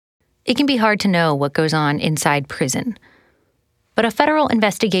It can be hard to know what goes on inside prison. But a federal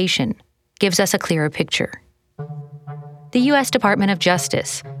investigation gives us a clearer picture. The U.S. Department of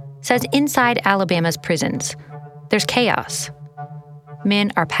Justice says inside Alabama's prisons, there's chaos.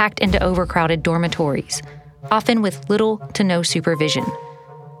 Men are packed into overcrowded dormitories, often with little to no supervision.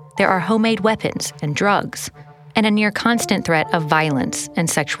 There are homemade weapons and drugs, and a near constant threat of violence and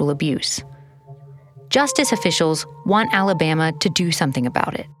sexual abuse. Justice officials want Alabama to do something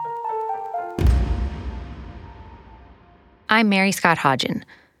about it. I'm Mary Scott Hodgen.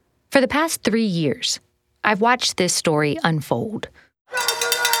 For the past 3 years, I've watched this story unfold.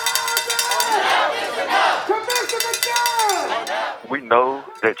 We know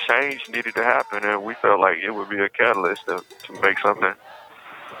that change needed to happen, and we felt like it would be a catalyst to make something,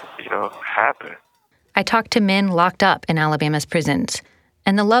 happen. I talked to men locked up in Alabama's prisons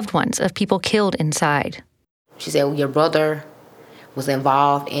and the loved ones of people killed inside. She said, your brother was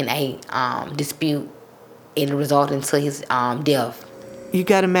involved in a dispute. It resulted into his death. You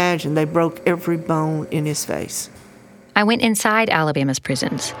got to imagine, they broke every bone in his face. I went inside Alabama's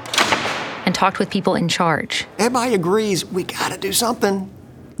prisons and talked with people in charge. Everybody agrees we got to do something.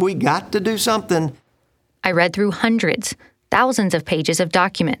 We got to do something. I read through hundreds, thousands of pages of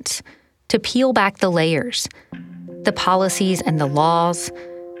documents to peel back the layers, the policies and the laws,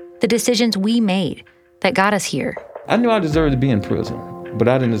 the decisions we made that got us here. I knew I deserved to be in prison, but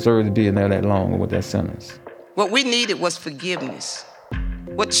I didn't deserve to be in there that long with that sentence. What we needed was forgiveness.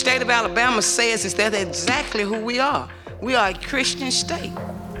 What the state of Alabama says is that's exactly who we are. We are a Christian state.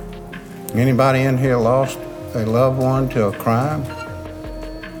 Anybody in here lost a loved one to a crime?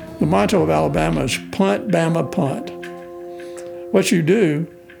 The motto of Alabama is punt, Bama, punt. What you do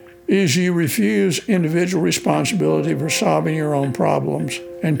is you refuse individual responsibility for solving your own problems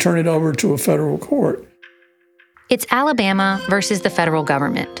and turn it over to a federal court. It's Alabama versus the federal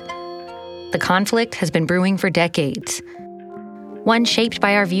government. The conflict has been brewing for decades, one shaped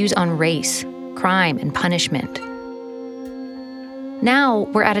by our views on race, crime, and punishment. Now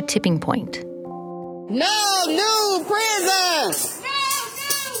we're at a tipping point. No new prisons!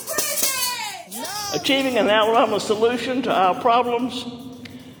 Achieving an Alabama solution to our problems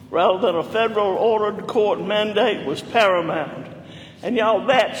rather than a federal-ordered court mandate was paramount. And y'all,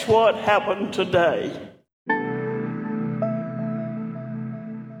 that's what happened today.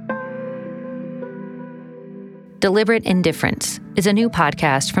 Deliberate Indifference is a new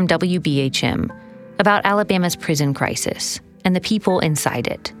podcast from WBHM about Alabama's prison crisis and the people inside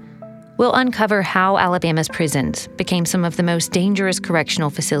it. We'll uncover how Alabama's prisons became some of the most dangerous correctional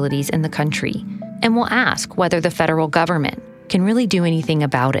facilities in the country, and we'll ask whether the federal government can really do anything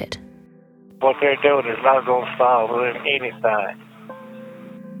about it. What they're doing is not going to solve anything.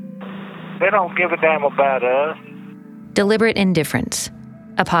 They don't give a damn about us. Deliberate Indifference,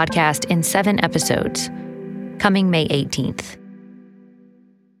 a podcast in 7 episodes, coming May 18th.